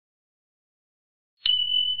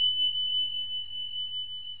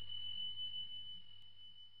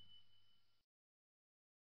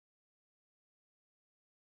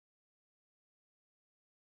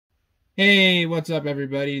Hey, what's up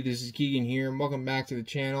everybody? This is Keagan here, and welcome back to the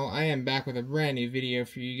channel. I am back with a brand new video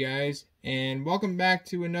for you guys, and welcome back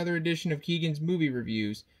to another edition of Keagan's Movie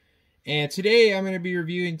Reviews. And today I'm going to be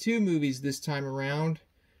reviewing two movies this time around.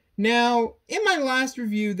 Now, in my last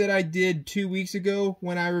review that I did 2 weeks ago,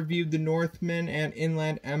 when I reviewed The Northman and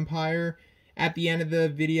Inland Empire, at the end of the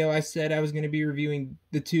video I said I was going to be reviewing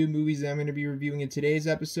the two movies that I'm going to be reviewing in today's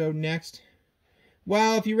episode next.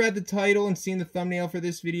 Well, if you read the title and seen the thumbnail for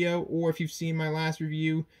this video, or if you've seen my last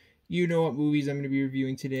review, you know what movies I'm going to be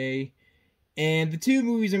reviewing today. And the two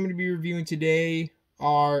movies I'm going to be reviewing today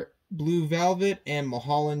are Blue Velvet and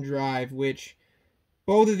Mulholland Drive, which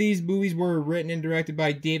both of these movies were written and directed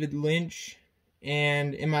by David Lynch.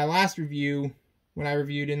 And in my last review, when I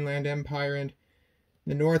reviewed Inland Empire and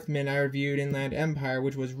The Northman, I reviewed Inland Empire,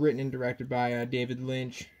 which was written and directed by David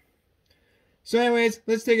Lynch. So anyways,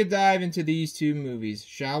 let's take a dive into these two movies,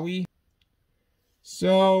 shall we?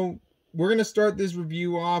 So, we're going to start this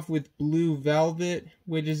review off with Blue Velvet,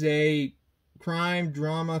 which is a crime,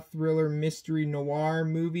 drama, thriller, mystery, noir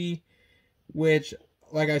movie, which,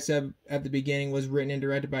 like I said at the beginning, was written and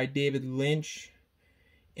directed by David Lynch.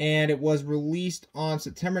 And it was released on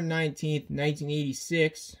September 19th,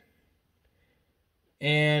 1986.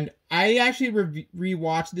 And I actually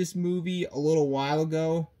rewatched this movie a little while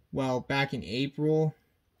ago. Well, back in April,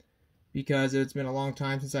 because it's been a long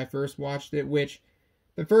time since I first watched it, which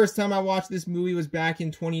the first time I watched this movie was back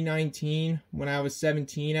in 2019, when I was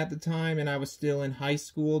 17 at the time, and I was still in high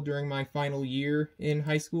school during my final year in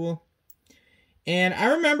high school. And I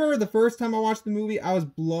remember the first time I watched the movie, I was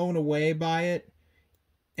blown away by it,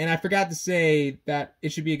 and I forgot to say that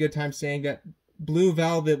it should be a good time saying that Blue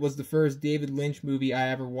Velvet was the first David Lynch movie I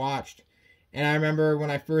ever watched. And I remember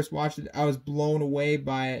when I first watched it, I was blown away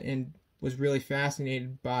by it and was really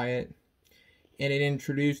fascinated by it. And it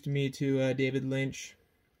introduced me to David Lynch.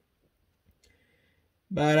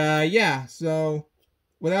 But yeah, so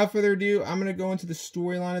without further ado, I'm going to go into the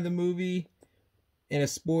storyline of the movie in a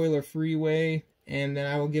spoiler-free way. And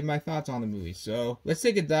then I will give my thoughts on the movie. So let's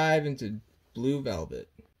take a dive into Blue Velvet.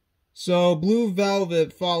 So, Blue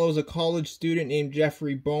Velvet follows a college student named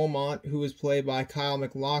Jeffrey Beaumont, who is played by Kyle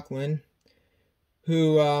McLachlan.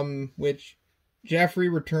 Which Jeffrey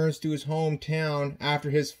returns to his hometown after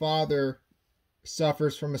his father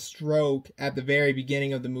suffers from a stroke at the very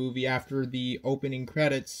beginning of the movie after the opening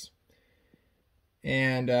credits.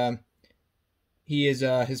 And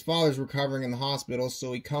his father's recovering in the hospital,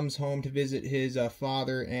 so he comes home to visit his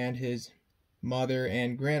father and his mother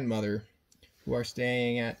and grandmother, who are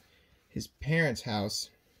staying at his parents' house.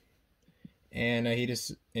 And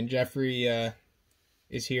Jeffrey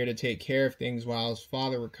is here to take care of things while his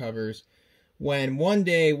father recovers. When one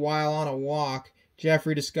day, while on a walk,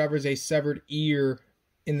 Jeffrey discovers a severed ear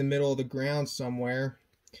in the middle of the ground somewhere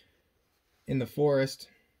in the forest.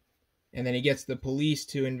 And then he gets the police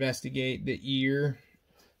to investigate the ear,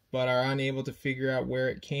 but are unable to figure out where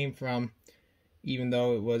it came from, even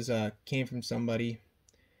though it was came from somebody.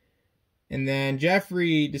 And then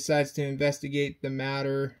Jeffrey decides to investigate the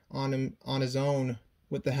matter on his own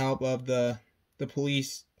with the help of the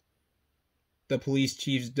police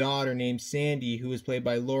chief's daughter named Sandy, who was played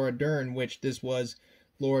by Laura Dern, which this was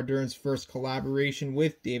Laura Dern's first collaboration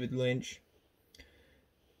with David Lynch.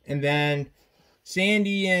 And then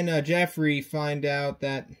Sandy and Jeffrey learn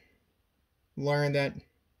that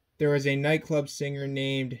there was a nightclub singer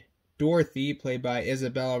named Dorothy, played by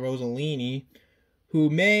Isabella Rossellini, who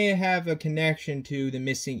may have a connection to the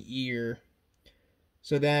missing ear.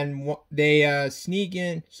 So then they sneak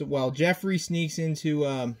in. Jeffrey sneaks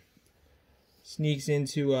into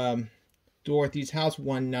Dorothy's house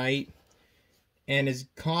one night and is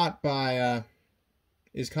caught by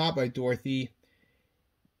Dorothy.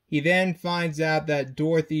 He then finds out that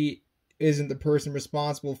Dorothy isn't the person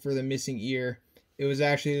responsible for the missing ear. It was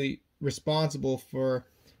actually responsible for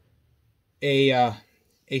a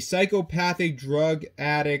psychopathic drug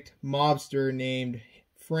addict mobster named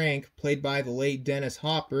Frank, played by the late Dennis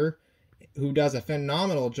Hopper, who does a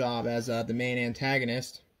phenomenal job as the main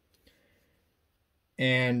antagonist.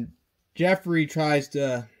 And Jeffrey tries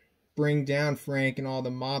to bring down Frank and all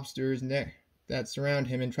the mobsters that surround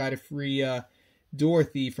him and try to free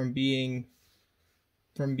Dorothy from being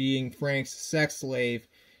Frank's sex slave.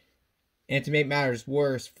 And to make matters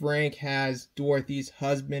worse, Frank has Dorothy's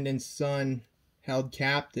husband and son held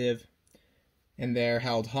captive, and they're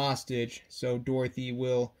held hostage, so Dorothy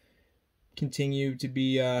will continue to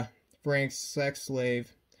be Frank's sex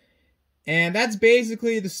slave. And that's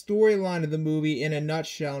basically the storyline of the movie in a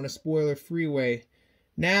nutshell, in a spoiler-free way.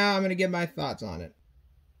 Now I'm going to give my thoughts on it.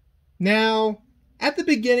 Now, at the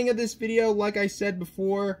beginning of this video, like I said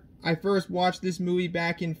before, I first watched this movie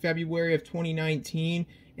back in February of 2019,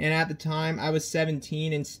 and at the time I was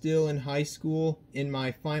 17 and still in high school, in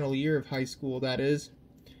my final year of high school, that is.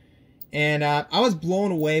 And I was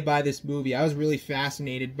blown away by this movie. I was really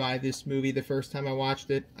fascinated by this movie the first time I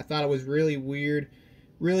watched it. I thought it was really weird,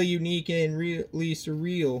 really unique, and really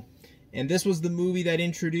surreal. And this was the movie that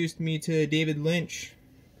introduced me to David Lynch.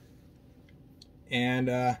 And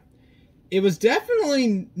it was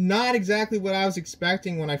definitely not exactly what I was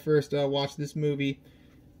expecting when I first watched this movie.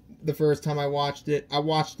 The first time I watched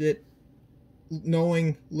it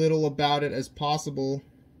knowing little about it as possible.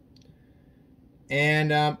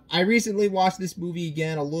 And I recently watched this movie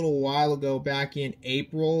again a little while ago, back in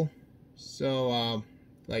April. So,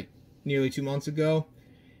 like, nearly 2 months ago.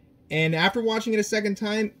 And after watching it a second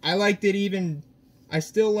time, I liked it even... I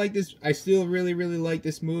still really, really like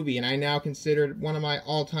this movie, and I now consider it one of my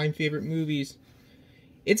all-time favorite movies.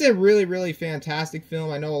 It's a really, really fantastic film.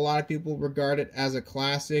 I know a lot of people regard it as a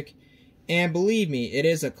classic, and believe me, it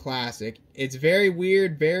is a classic. It's very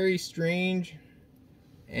weird, very strange,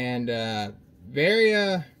 and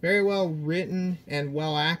very well written and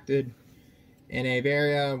well acted, and a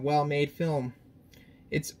very well made film.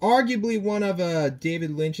 It's arguably one of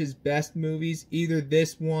David Lynch's best movies, either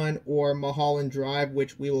this one or Mulholland Drive,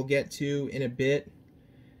 which we will get to in a bit.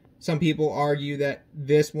 Some people argue that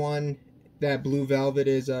this one, that Blue Velvet,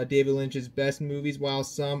 is David Lynch's best movies, while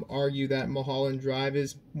some argue that Mulholland Drive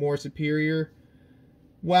is more superior.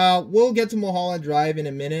 Well, we'll get to Mulholland Drive in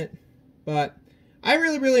a minute, but I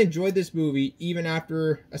really, really enjoyed this movie, even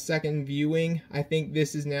after a second viewing. I think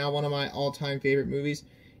this is now one of my all-time favorite movies.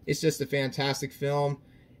 It's just a fantastic film,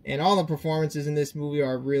 and all the performances in this movie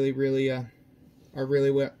are really, really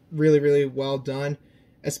well done.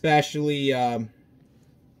 Especially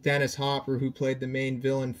Dennis Hopper, who played the main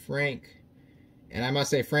villain, Frank. And I must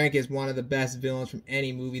say, Frank is one of the best villains from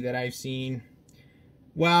any movie that I've seen.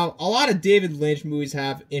 Well, a lot of David Lynch movies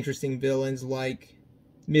have interesting villains, like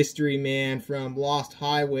Mystery Man from Lost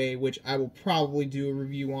Highway, which I will probably do a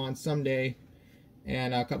review on someday,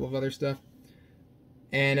 and a couple of other stuff.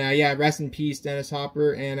 And yeah, rest in peace, Dennis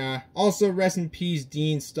Hopper. And also rest in peace,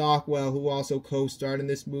 Dean Stockwell, who also co-starred in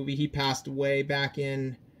this movie. He passed away back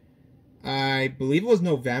in, I believe it was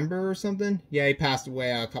November or something. Yeah, he passed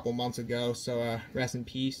away a couple months ago. So rest in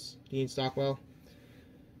peace, Dean Stockwell.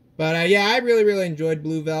 But yeah, I really, really enjoyed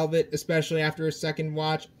Blue Velvet, especially after a second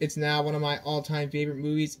watch. It's now one of my all-time favorite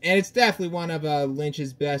movies. And it's definitely one of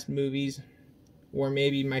Lynch's best movies. Or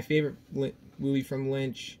maybe my favorite movie from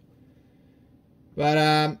Lynch.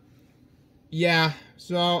 But, yeah,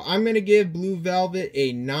 so I'm going to give Blue Velvet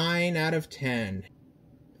a 9 out of 10.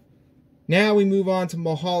 Now we move on to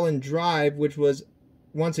Mulholland Drive, which was,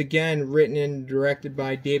 once again, written and directed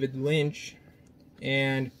by David Lynch.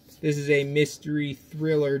 And this is a mystery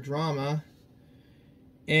thriller drama.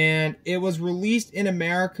 And it was released in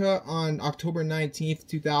America on October 19th,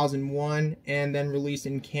 2001, and then released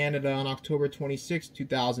in Canada on October 26th,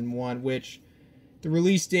 2001, which... the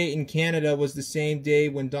release date in Canada was the same day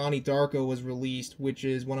when Donnie Darko was released, which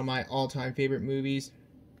is one of my all-time favorite movies.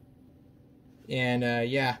 And,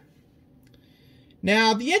 yeah.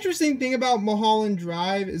 Now, the interesting thing about Mulholland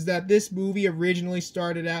Drive is that this movie originally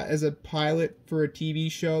started out as a pilot for a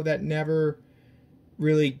TV show that never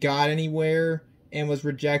really got anywhere and was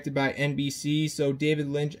rejected by NBC, so David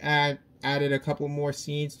Lynch added a couple more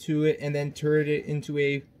scenes to it and then turned it into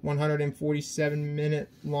a 147-minute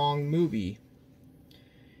long movie.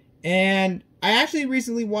 And I actually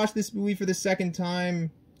recently watched this movie for the second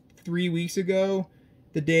time 3 weeks ago,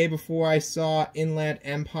 the day before I saw Inland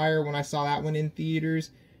Empire, when I saw that one in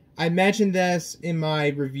theaters. I mentioned this in my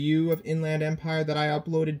review of Inland Empire that I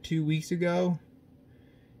uploaded 2 weeks ago.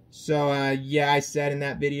 So, yeah, I said in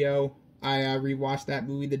that video, I rewatched that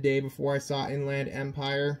movie the day before I saw Inland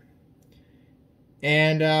Empire.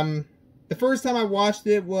 And the first time I watched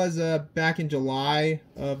it was back in July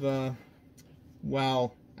of,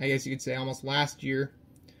 well... I guess you could say almost last year.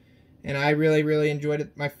 And I really, really enjoyed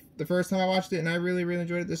it the first time I watched it, and I really, really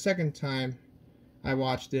enjoyed it the second time I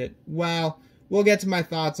watched it. Well, we'll get to my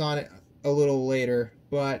thoughts on it a little later.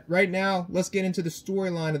 But right now, let's get into the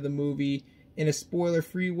storyline of the movie in a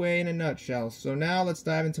spoiler-free way in a nutshell. So now let's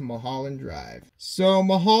dive into Mulholland Drive. So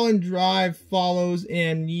Mulholland Drive follows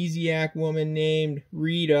an amnesiac woman named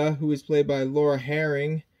Rita, who is played by Laura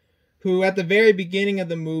Herring, who at the very beginning of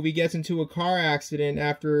the movie gets into a car accident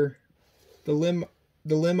after the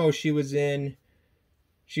limo she was in.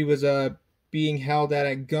 She was being held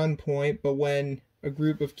at gunpoint, but when a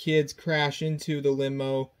group of kids crash into the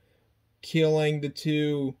limo, killing the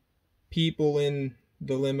two people in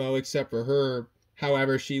the limo except for her.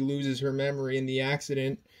 However, she loses her memory in the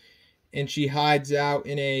accident. and she hides out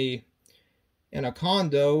in a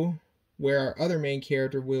condo where our other main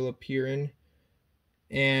character will appear in.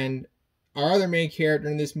 And our other main character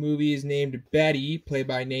in this movie is named Betty, played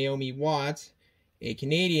by Naomi Watts, a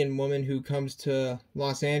Canadian woman who comes to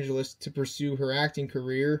Los Angeles to pursue her acting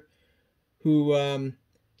career, who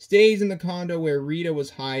stays in the condo where Rita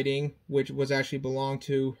was hiding, which was actually belonged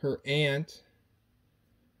to her aunt.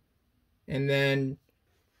 And then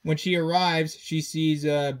when she arrives, she sees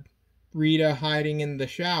Rita hiding in the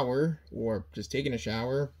shower, or just taking a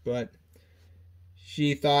shower, but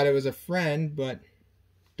she thought it was a friend, but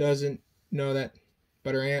doesn't know that,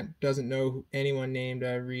 but her aunt doesn't know anyone named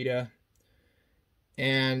Rita.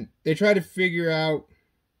 And they try to figure out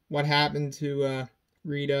what happened to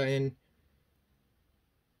Rita and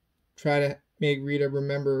try to make Rita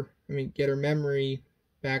get her memory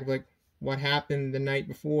back, like what happened the night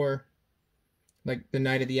before, like the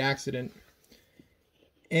night of the accident.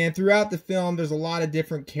 And throughout the film, there's a lot of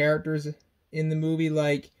different characters in the movie,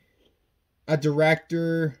 like a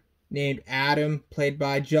director named Adam, played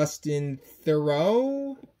by Justin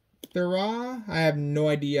Theroux. I have no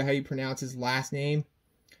idea how you pronounce his last name.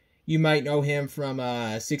 You might know him from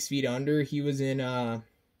 6 Feet Under. He was in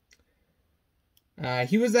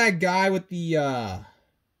he was that guy with the I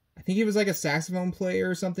think he was like a saxophone player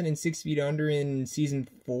or something in 6 Feet Under in season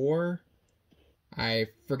 4. I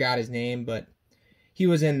forgot his name, but he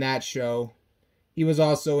was in that show. He was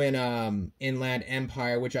also in Inland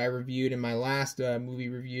Empire, which I reviewed in my last movie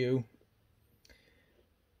review.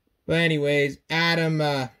 But anyways,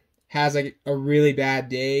 Adam has like a really bad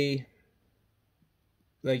day.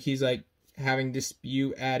 Like he's like having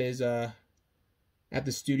dispute at his at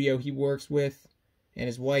the studio he works with, and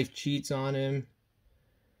his wife cheats on him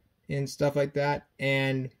and stuff like that.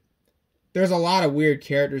 And there's a lot of weird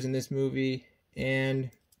characters in this movie,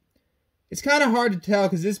 and it's kind of hard to tell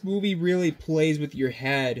because this movie really plays with your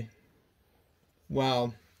head.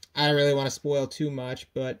 Well, I don't really want to spoil too much,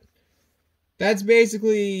 but that's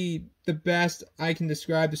basically the best I can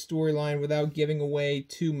describe the storyline without giving away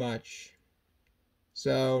too much.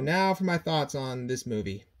 So now for my thoughts on this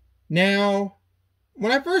movie. Now,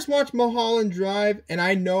 when I first watched Mulholland Drive, and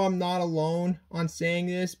I know I'm not alone on saying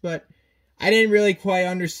this, but I didn't really quite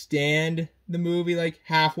understand the movie. Like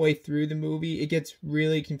halfway through the movie, it gets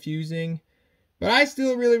really confusing. But I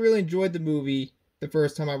still really enjoyed the movie the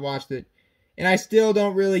first time I watched it. And I still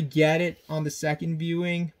don't really get it on the second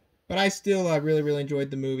viewing. But I still really enjoyed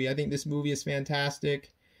the movie. I think this movie is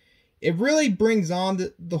fantastic. It really brings on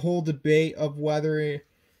the whole debate of whether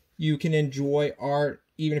you can enjoy art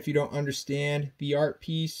even if you don't understand the art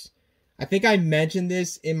piece. I think I mentioned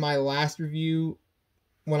this in my last review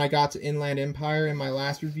when I got to Inland Empire in my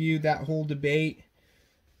last review, that whole debate.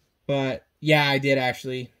 But yeah, I did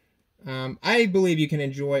actually. I believe you can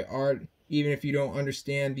enjoy art even if you don't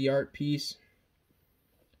understand the art piece.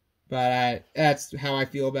 But that's how I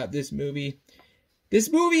feel about this movie.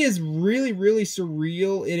 This movie is really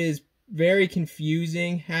surreal. It is very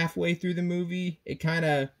confusing halfway through the movie. It kind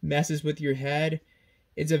of messes with your head.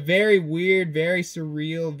 It's a very weird, very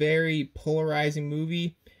surreal, very polarizing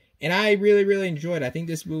movie. And I really enjoyed it. I think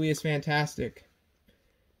this movie is fantastic.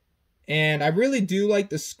 And I really do like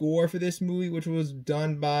the score for this movie, which was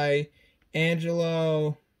done by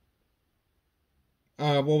Angelo.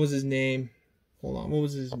 What was his name? Hold on, what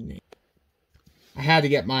was his name? I had to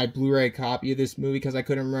get my Blu-ray copy of this movie because I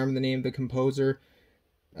couldn't remember the name of the composer.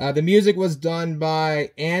 The music was done by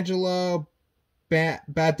Angelo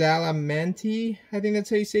Badalamenti. I think that's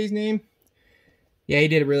how you say his name. Yeah, he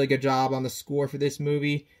did a really good job on the score for this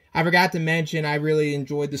movie. I forgot to mention I really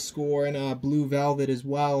enjoyed the score in Blue Velvet as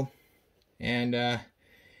well. And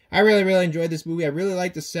I really enjoyed this movie. I really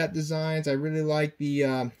like the set designs. I really like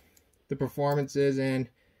the performances, and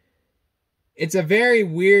it's a very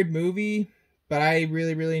weird movie, but I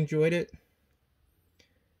really enjoyed it.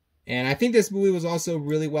 And I think this movie was also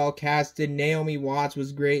really well casted. Naomi Watts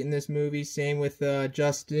was great in this movie. Same with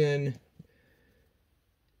Justin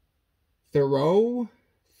Theroux?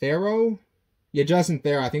 Yeah, Justin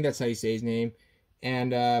Theroux. I think that's how you say his name.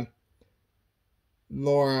 And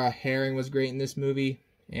Laura Herring was great in this movie.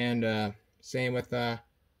 And same with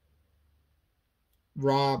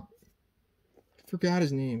Rob... I forgot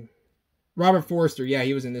his name. Robert Forster. Yeah,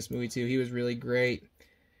 he was in this movie too. He was really great.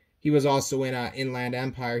 He was also in Inland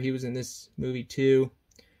Empire. He was in this movie too.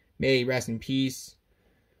 May he rest in peace.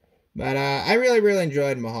 But I really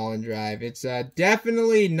enjoyed Mulholland Drive. It's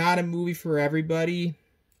definitely not a movie for everybody.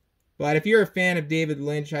 But if you're a fan of David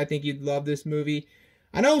Lynch, I think you'd love this movie.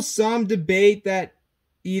 I know some debate that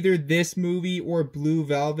either this movie or Blue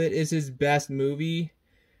Velvet is his best movie.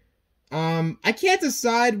 I can't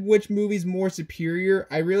decide which movie's more superior.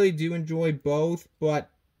 I really do enjoy both, but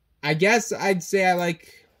I guess I'd say I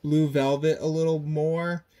like Blue Velvet a little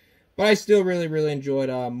more. But I still really enjoyed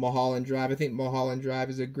Mulholland Drive. I think Mulholland Drive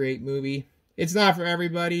is a great movie. It's not for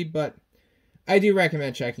everybody, but I do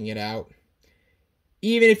recommend checking it out.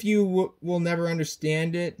 Even if you will never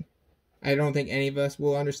understand it, I don't think any of us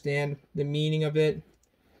will understand the meaning of it.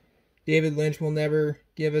 David Lynch will never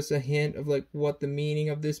give us a hint of like what the meaning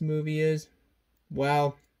of this movie is.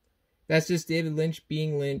 Well, that's just David Lynch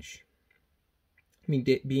being Lynch. I mean,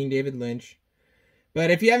 being David Lynch. But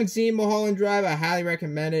if you haven't seen Mulholland Drive, I highly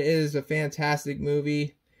recommend it. It is a fantastic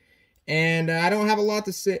movie. And I don't have a lot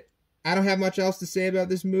to say. I don't have much else to say about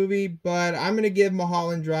this movie, but I'm going to give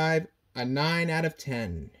Mulholland Drive a 9 out of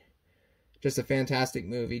 10. Just a fantastic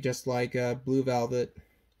movie, just like Blue Velvet.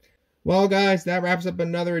 Well, guys, that wraps up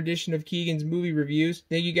another edition of Keagan's Movie Reviews.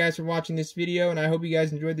 Thank you guys for watching this video, and I hope you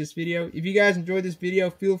guys enjoyed this video. If you guys enjoyed this video,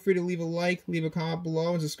 feel free to leave a like, leave a comment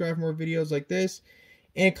below, and subscribe for more videos like this.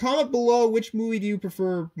 And comment below which movie do you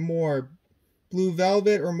prefer more, Blue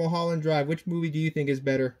Velvet or Mulholland Drive? Which movie do you think is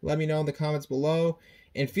better? Let me know in the comments below.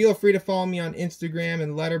 And feel free to follow me on Instagram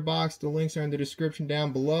and Letterboxd. The links are in the description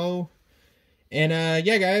down below. And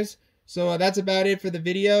yeah, guys. So that's about it for the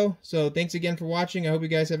video. So thanks again for watching. I hope you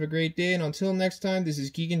guys have a great day. And until next time, this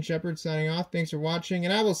is Keagan Shepherd signing off. Thanks for watching.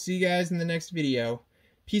 And I will see you guys in the next video.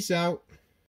 Peace out.